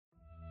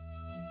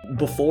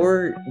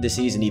before the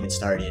season even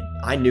started,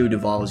 I knew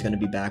Duvall was going to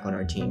be back on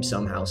our team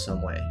somehow,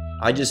 some way.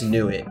 I just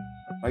knew it.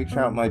 Mike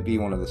Trout might be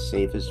one of the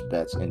safest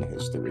bets in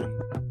history,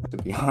 to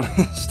be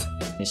honest.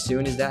 As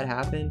soon as that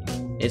happened,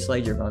 it's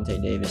like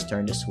Gervonta Davis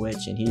turned a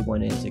switch and he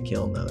went into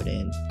kill mode.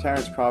 And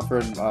Terrence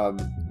Crawford,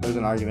 there's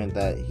an argument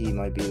that he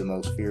might be the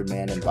most feared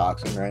man in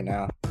boxing right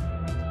now.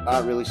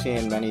 Not really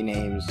seeing many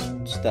names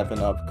stepping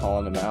up,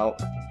 calling him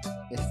out.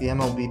 If the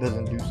MLB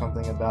doesn't do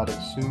something about it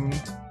soon,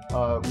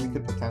 we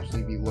could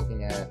potentially be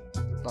looking at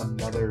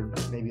another,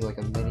 maybe like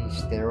a mini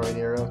steroid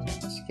era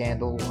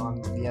scandal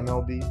on the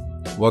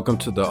MLB. Welcome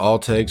to the All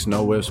Takes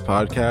No Whiffs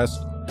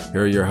podcast.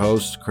 Here are your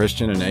hosts,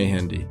 Christian and A.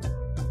 Hindi.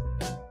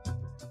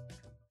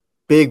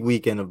 Big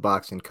weekend of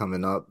boxing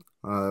coming up.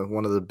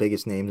 One of the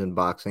biggest names in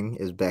boxing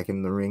is back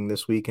in the ring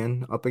this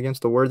weekend, up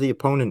against a worthy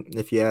opponent,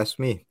 if you ask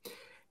me.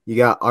 You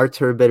got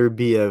Artur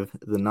Beterbiev,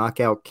 the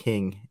knockout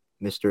king,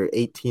 Mr.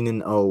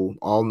 18-0,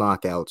 all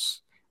knockouts,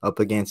 up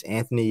against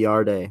Anthony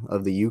Yarde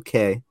of the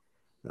UK,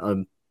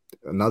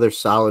 another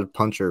solid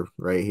puncher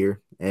right here.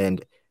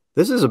 And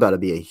this is about to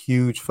be a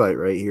huge fight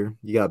right here.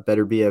 You got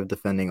Beterbiev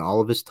defending all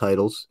of his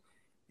titles.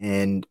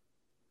 And,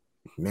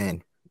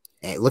 man,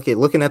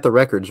 looking at the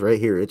records right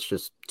here, it's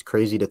just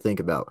crazy to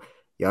think about.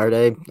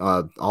 Yarde,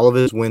 all of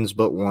his wins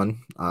but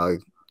one,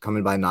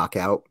 coming by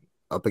knockout,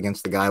 up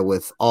against the guy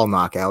with all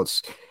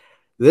knockouts.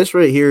 This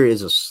right here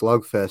is a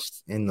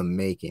slugfest in the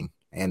making,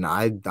 and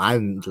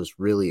I'm just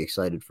really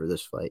excited for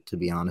this fight, to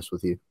be honest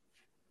with you.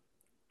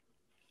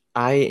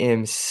 I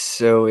am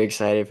so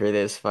excited for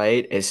this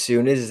fight. As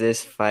soon as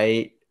this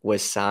fight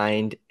was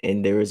signed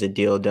and there was a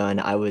deal done,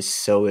 I was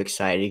so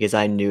excited because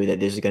I knew that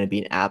this is going to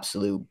be an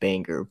absolute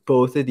banger.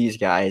 Both of these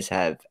guys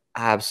have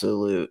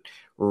absolute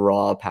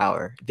raw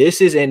power.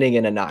 This is ending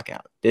in a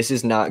knockout. This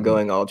is not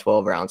going all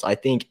 12 rounds. I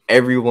think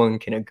everyone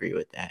can agree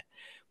with that.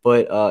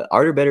 But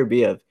Artur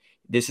Beterbiev,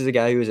 this is a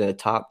guy who's in the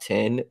top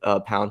 10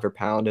 pound for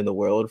pound in the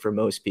world for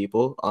most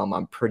people.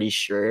 I'm pretty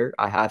sure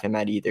I have him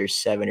at either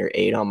 7 or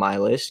 8 on my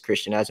list.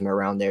 Christian has him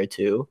around there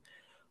too.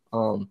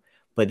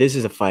 But this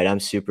is a fight I'm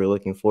super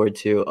looking forward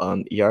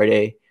to.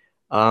 Yarde,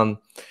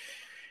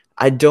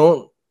 I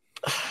don't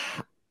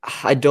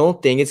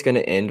think it's going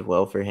to end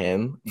well for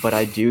him, but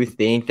I do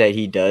think that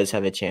he does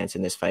have a chance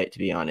in this fight, to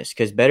be honest,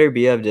 because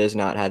Beterbiev does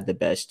not have the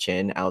best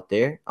chin out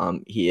there.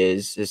 He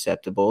is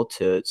susceptible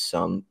to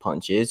some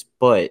punches,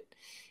 but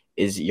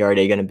is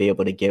Yarde going to be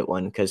able to get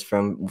one? Because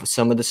from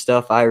some of the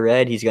stuff I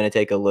read, he's going to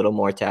take a little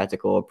more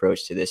tactical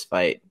approach to this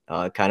fight,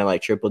 kind of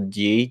like Triple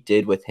G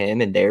did with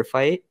him in their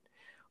fight.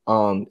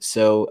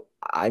 So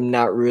I'm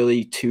not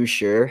really too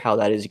sure how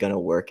that is going to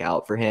work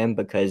out for him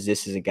because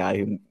this is a guy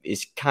who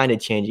is kind of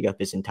changing up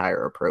his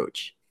entire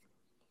approach.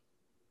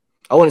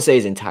 I wouldn't say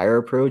his entire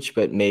approach,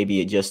 but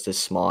maybe just a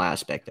small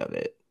aspect of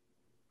it.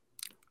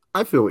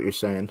 I feel what you're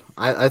saying.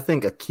 I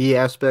think a key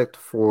aspect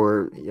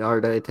for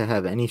Yarde to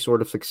have any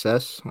sort of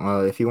success,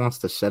 if he wants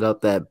to set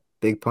up that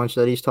big punch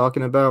that he's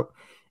talking about,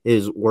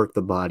 is work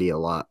the body a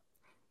lot.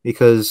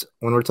 Because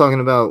when we're talking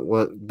about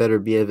what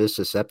Beterbiev is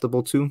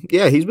susceptible to,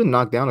 yeah, he's been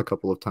knocked down a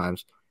couple of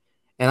times.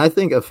 And I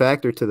think a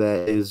factor to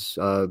that is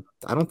I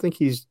don't think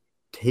he's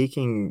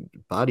taking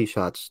body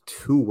shots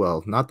too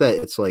well. Not that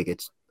it's like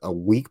it's a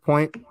weak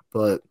point,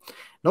 but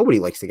nobody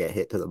likes to get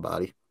hit to the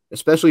body,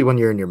 especially when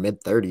you're in your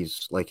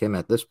mid-30s like him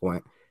at this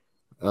point.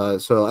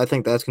 So I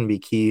think that's going to be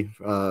key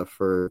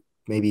for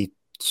maybe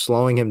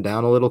slowing him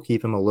down a little,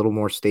 keep him a little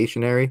more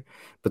stationary.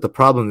 But the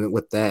problem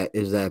with that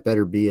is that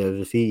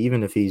Beterbiev,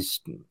 even if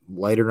he's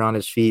lighter on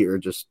his feet or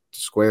just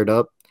squared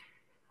up,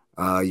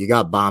 you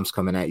got bombs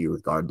coming at you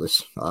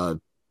regardless.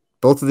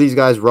 Both of these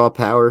guys, raw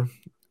power.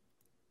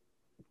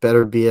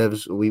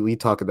 Beterbiev's, we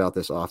talk about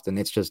this often.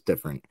 It's just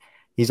different.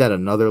 He's at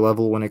another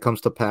level when it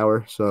comes to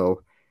power.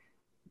 So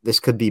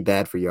this could be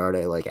bad for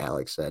Yarde, like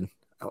Alex said.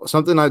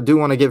 Something I do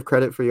want to give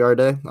credit for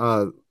Yarde.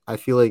 I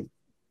feel like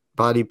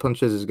body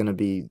punches is going to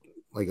be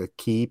like a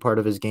key part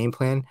of his game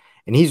plan,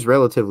 and he's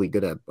relatively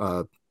good at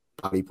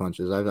body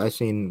punches. I've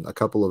seen a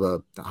couple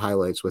of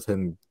highlights with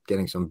him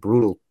getting some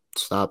brutal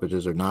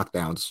stoppages or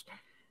knockdowns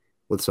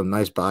with some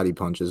nice body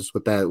punches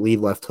with that lead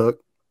left hook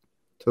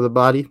to the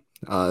body.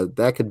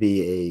 That could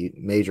be a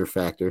major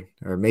factor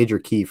or major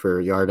key for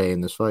Yarde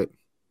in this fight.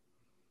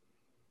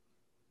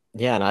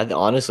 Yeah, and I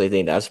honestly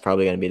think that's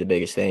probably going to be the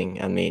biggest thing.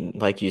 I mean,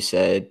 like you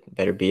said,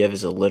 Beterbiev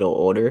is a little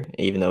older,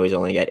 even though he's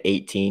only got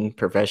 18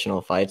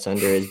 professional fights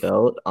under his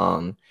belt.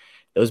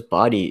 Those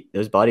body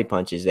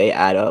punches, they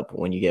add up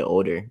when you get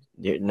older.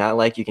 They're not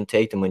like you can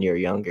take them when you're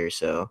younger.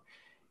 So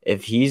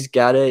if he's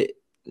got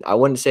I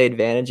wouldn't say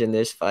advantage in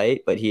this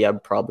fight, but I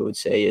probably would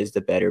say is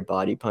the better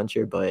body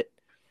puncher. But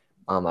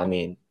I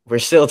mean, we're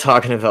still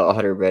talking about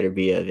Artur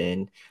Beterbiev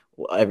and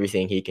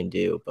everything he can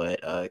do.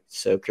 But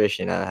so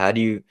Christian, how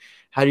do you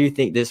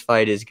think this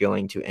fight is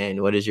going to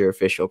end? What is your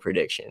official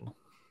prediction?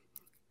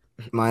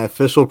 My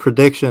official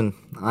prediction,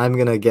 I'm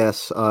going to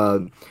guess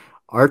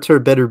Artur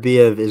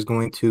Beterbiev is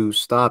going to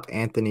stop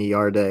Anthony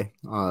Yarde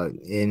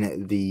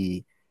in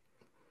the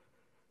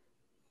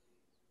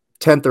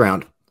 10th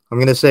round. I'm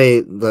going to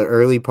say the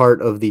early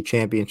part of the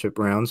championship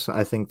rounds.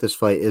 I think this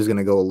fight is going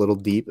to go a little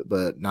deep,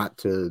 but not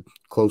too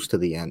close to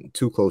the end.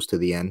 Too close to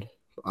the end.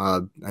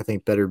 I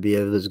think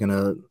Beterbiev is going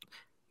to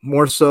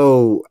more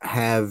so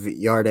have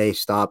Yarde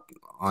stop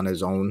on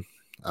his own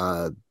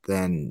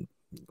than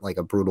like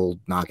a brutal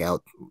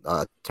knockout,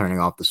 turning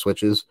off the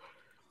switches.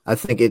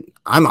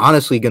 I'm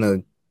honestly going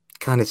to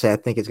kind of say I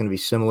think it's going to be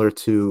similar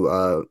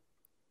to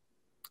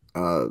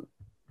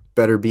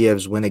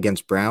Beterbiev's win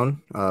against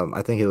Brown.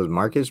 I think it was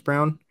Marcus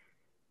Brown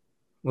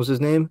was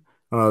his name.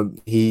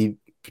 He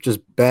just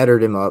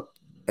battered him up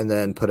and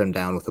then put him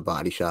down with a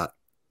body shot.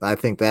 I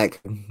think that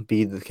could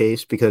be the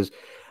case because,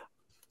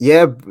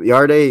 yeah,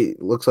 Yarde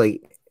looks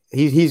like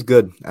he's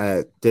good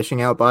at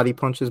dishing out body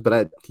punches,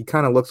 but he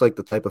kind of looks like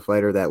the type of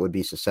fighter that would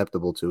be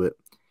susceptible to it.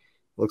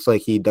 Looks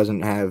like he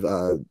doesn't have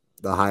the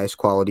highest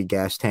quality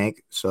gas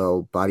tank,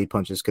 so body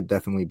punches could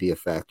definitely be a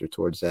factor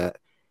towards that.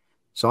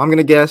 So I'm going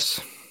to guess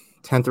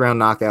 10th round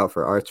knockout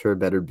for Artur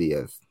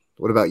Beterbiev.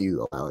 What about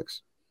you,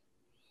 Alex?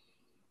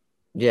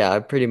 Yeah, I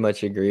pretty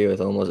much agree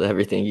with almost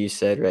everything you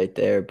said right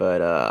there, but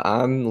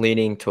I'm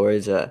leaning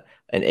towards an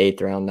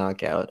eighth round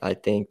knockout. I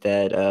think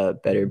that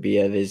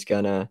Beterbiev is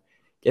gonna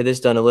get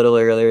this done a little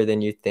earlier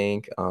than you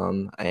think,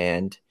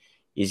 and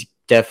he's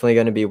definitely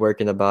going to be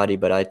working the body,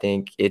 but I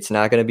think it's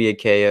not going to be a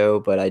KO,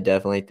 but I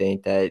definitely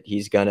think that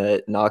he's going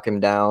to knock him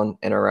down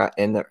in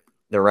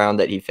the round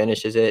that he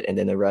finishes it, and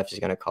then the ref is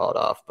going to call it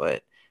off,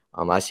 but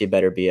I see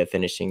Beterbiev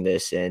finishing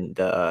this in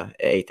the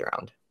eighth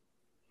round.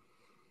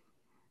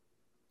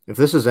 If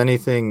this is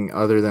anything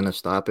other than a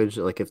stoppage,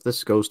 like if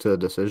this goes to a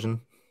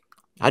decision,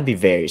 I'd be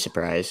very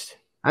surprised.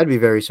 I'd be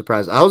very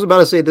surprised. I was about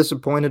to say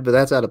disappointed, but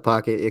that's out of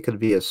pocket. It could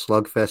be a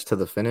slugfest to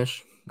the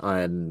finish,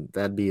 and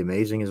that'd be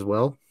amazing as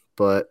well.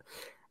 But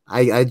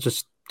I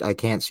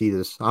can't see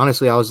this.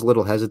 Honestly, I was a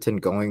little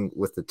hesitant going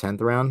with the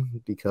 10th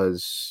round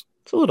because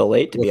it's a little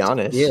late, to be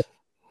honest.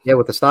 Yeah,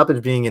 with the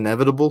stoppage being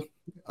inevitable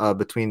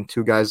between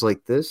two guys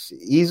like this,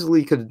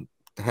 easily could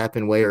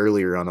happen way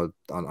earlier on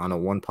a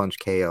one punch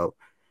KO.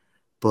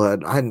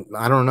 But I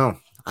don't know.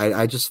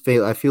 I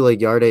feel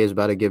like Yarde is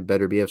about to give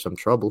Beterbiev some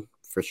trouble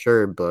for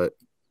sure. But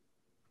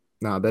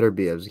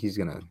Beterbiev, he's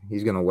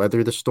gonna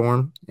weather the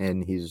storm,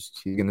 and he's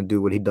gonna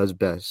do what he does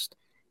best,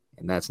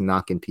 and that's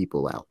knocking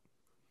people out.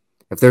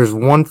 If there's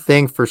one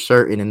thing for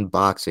certain in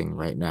boxing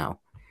right now,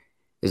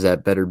 is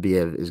that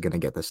Beterbiev is gonna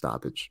get the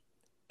stoppage.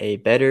 A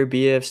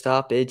Beterbiev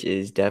stoppage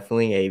is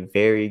definitely a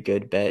very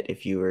good bet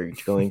if you are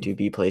going to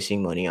be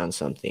placing money on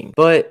something.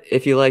 But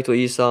if you liked what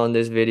you saw in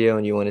this video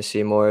and you want to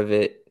see more of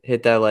it,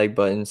 hit that like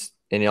button,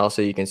 and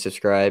also you can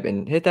subscribe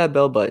and hit that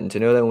bell button to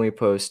know that when we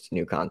post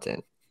new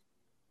content.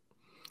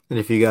 And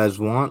if you guys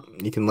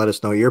want, you can let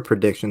us know your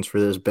predictions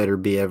for this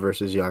Beterbiev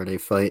versus Yarde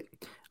fight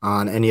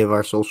on any of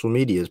our social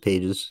medias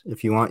pages.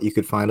 If you want, you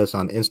could find us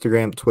on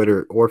Instagram,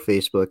 Twitter, or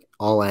Facebook,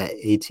 all at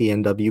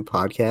ATNW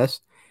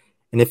Podcast.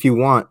 And if you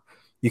want,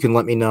 you can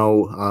let me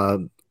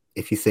know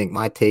if you think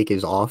my take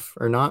is off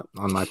or not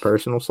on my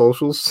personal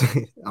socials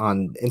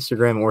on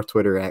Instagram or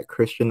Twitter at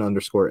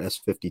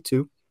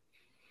Christian_S52.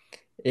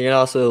 You can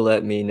also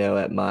let me know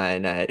at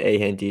mine at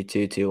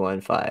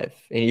ahendy2215.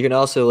 And you can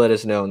also let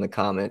us know in the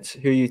comments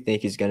who you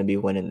think is going to be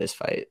winning this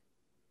fight.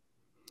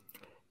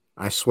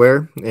 I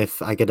swear,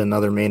 if I get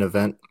another main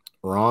event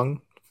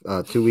wrong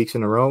 2 weeks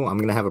in a row, I'm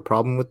going to have a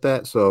problem with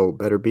that. So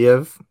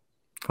Beterbiev,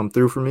 come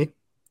through for me.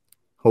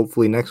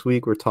 Hopefully next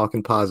week we're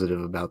talking positive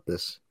about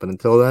this. But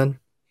until then,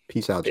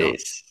 peace out, y'all.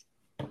 Peace.